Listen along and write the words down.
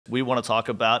we want to talk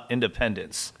about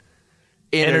independence.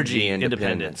 Energy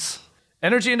independence.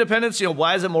 Energy independence,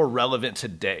 why is it more relevant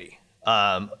today?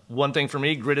 One thing for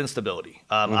me, grid instability.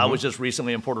 I was just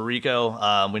recently in Puerto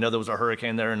Rico. We know there was a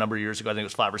hurricane there a number of years ago. I think it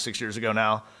was 5 or 6 years ago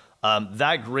now.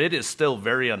 That grid is still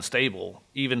very unstable,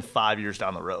 even 5 years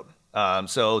down the road.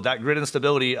 So that grid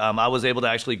instability, I was able to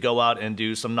actually go out and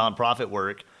do some nonprofit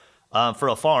work for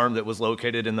a farm that was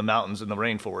located in the mountains in the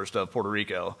rainforest of Puerto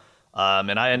Rico.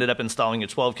 And I ended up installing a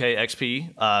 12K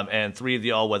XP and 3 of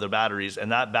the all-weather batteries.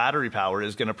 And that battery power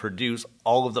is going to produce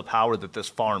all of the power that this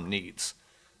farm needs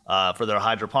for their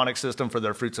hydroponic system, for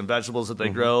their fruits and vegetables that they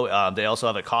grow. They also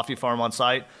have a coffee farm on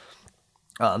site.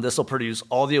 This will produce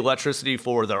all the electricity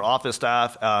for their office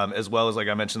staff, as well as, like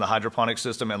I mentioned, the hydroponic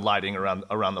system and lighting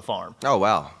around the farm. Oh,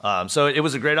 wow. So it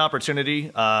was a great opportunity.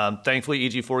 Thankfully,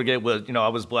 EG4Gate was, I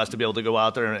was blessed to be able to go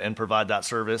out there and provide that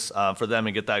service for them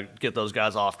and get those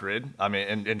guys off grid. I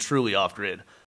mean, and truly off grid.